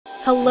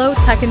Hello,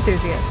 tech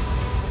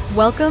enthusiasts.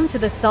 Welcome to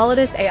the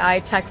Solidus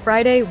AI Tech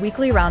Friday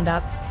Weekly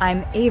Roundup.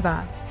 I'm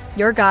Ava,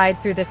 your guide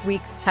through this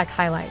week's tech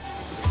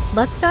highlights.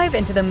 Let's dive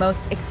into the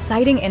most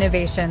exciting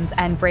innovations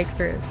and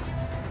breakthroughs.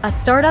 A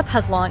startup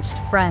has launched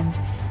Friend,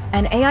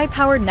 an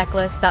AI-powered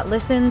necklace that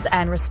listens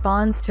and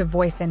responds to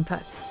voice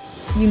inputs.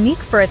 Unique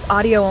for its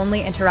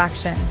audio-only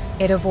interaction,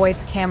 it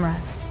avoids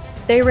cameras.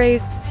 They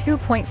raised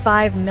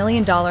 $2.5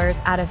 million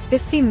at a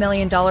 $50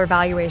 million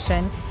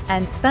valuation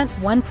and spent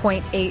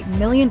 $1.8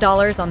 million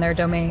on their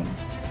domain.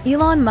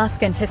 Elon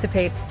Musk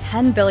anticipates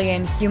 10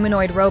 billion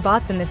humanoid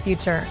robots in the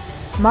future,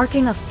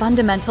 marking a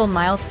fundamental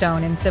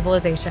milestone in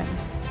civilization.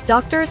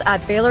 Doctors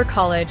at Baylor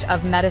College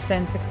of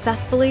Medicine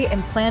successfully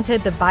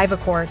implanted the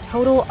Bivacor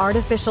total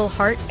artificial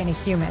heart in a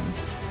human.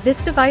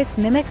 This device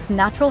mimics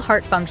natural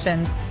heart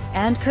functions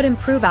and could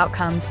improve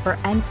outcomes for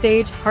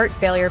end-stage heart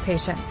failure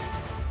patients.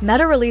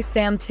 Meta released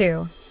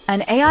SAM-2,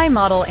 an AI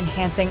model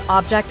enhancing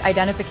object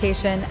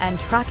identification and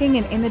tracking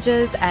in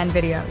images and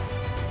videos.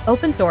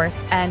 Open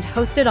source and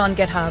hosted on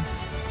GitHub,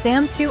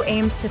 SAM-2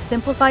 aims to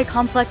simplify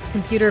complex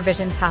computer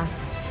vision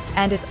tasks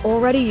and is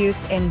already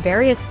used in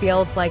various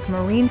fields like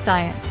marine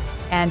science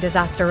and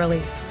disaster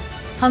relief.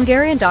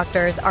 Hungarian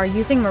doctors are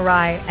using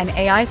Mirai, an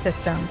AI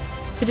system,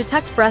 to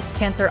detect breast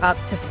cancer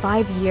up to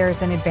 5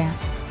 years in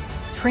advance.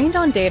 Trained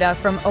on data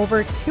from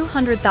over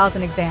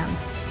 200,000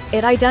 exams,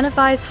 it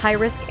identifies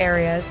high-risk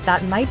areas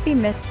that might be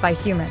missed by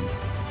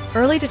humans.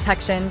 Early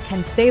detection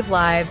can save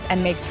lives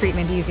and make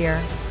treatment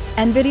easier.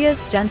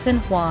 NVIDIA's Jensen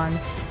Huang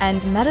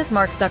and Meta's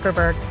Mark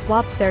Zuckerberg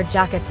swapped their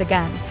jackets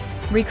again,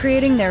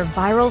 recreating their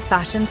viral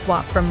fashion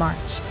swap from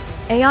March.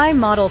 AI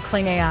model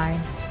Kling AI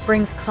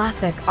brings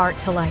classic art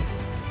to life.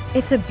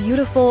 It's a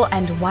beautiful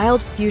and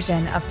wild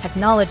fusion of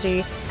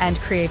technology and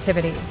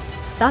creativity.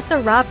 That's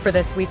a wrap for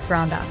this week's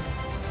roundup.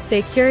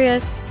 Stay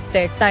curious,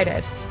 stay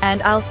excited,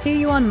 and I'll see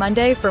you on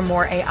Monday for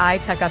more AI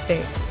tech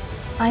updates.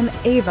 I'm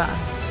Ava,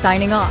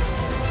 signing off.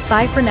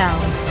 Bye for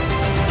now.